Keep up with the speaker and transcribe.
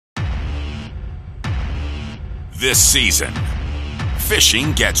This season,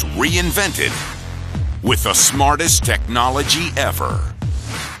 fishing gets reinvented with the smartest technology ever.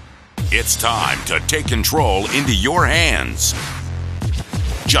 It's time to take control into your hands.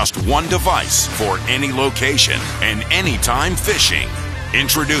 Just one device for any location and anytime fishing.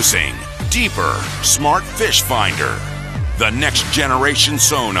 Introducing Deeper Smart Fishfinder, the next generation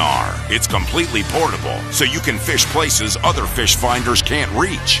sonar. It's completely portable, so you can fish places other fish finders can't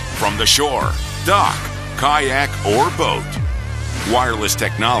reach, from the shore, dock, kayak, or boat. Wireless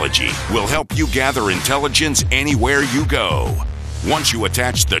technology will help you gather intelligence anywhere you go. Once you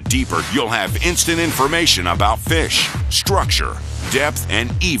attach the Deeper, you'll have instant information about fish, structure, depth,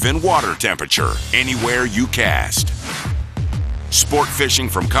 and even water temperature anywhere you cast. Sport fishing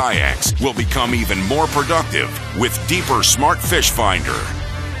from kayaks will become even more productive with Deeper Smart Fishfinder.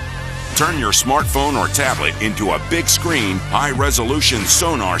 Turn your smartphone or tablet into a big screen, high-resolution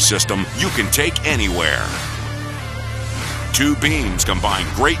sonar system you can take anywhere. Two beams combine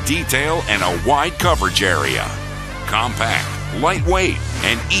great detail and a wide coverage area. Compact, lightweight,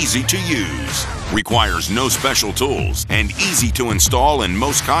 and easy to use. Requires no special tools and easy to install in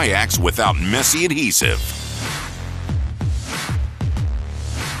most kayaks without messy adhesive.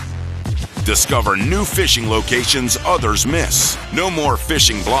 Discover new fishing locations others miss. No more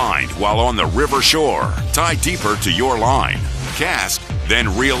fishing blind while on the river shore. Tie Deeper to your line. Cast,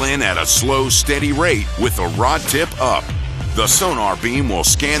 then reel in at a slow, steady rate with the rod tip up. The sonar beam will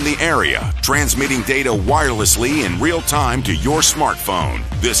scan the area, transmitting data wirelessly in real time to your smartphone.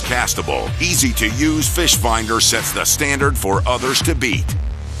 This castable, easy-to-use fish finder sets the standard for others to beat.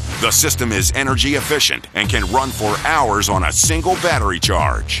 The system is energy efficient and can run for hours on a single battery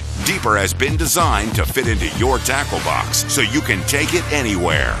charge. Deeper has been designed to fit into your tackle box, so you can take it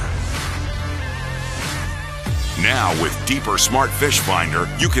anywhere. Now with Deeper Smart Fishfinder,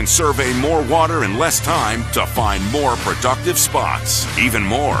 you can survey more water in less time to find more productive spots. Even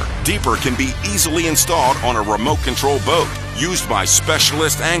more, Deeper can be easily installed on a remote control boat, used by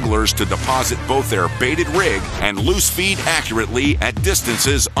specialist anglers to deposit both their baited rig and loose feed accurately at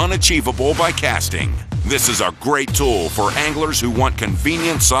distances unachievable by casting. This is a great tool for anglers who want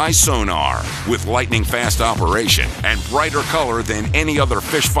convenient size sonar with lightning fast operation and brighter color than any other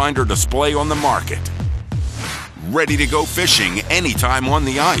fish finder display on the market. Ready to go fishing anytime on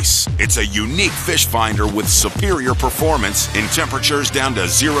the ice. It's a unique fish finder with superior performance in temperatures down to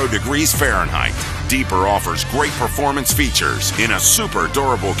 0 degrees Fahrenheit. Deeper offers great performance features in a super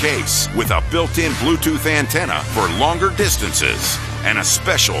durable case with a built-in Bluetooth antenna for longer distances and a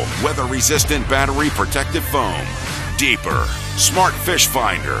special weather-resistant battery protective foam. Deeper Smart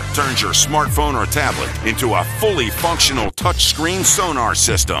Fishfinder turns your smartphone or tablet into a fully functional touchscreen sonar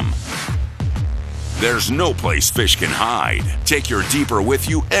system. There's no place fish can hide. Take your Deeper with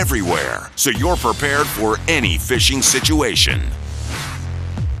you everywhere, so you're prepared for any fishing situation.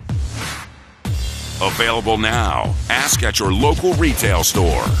 Available now. Ask at your local retail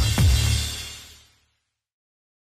store.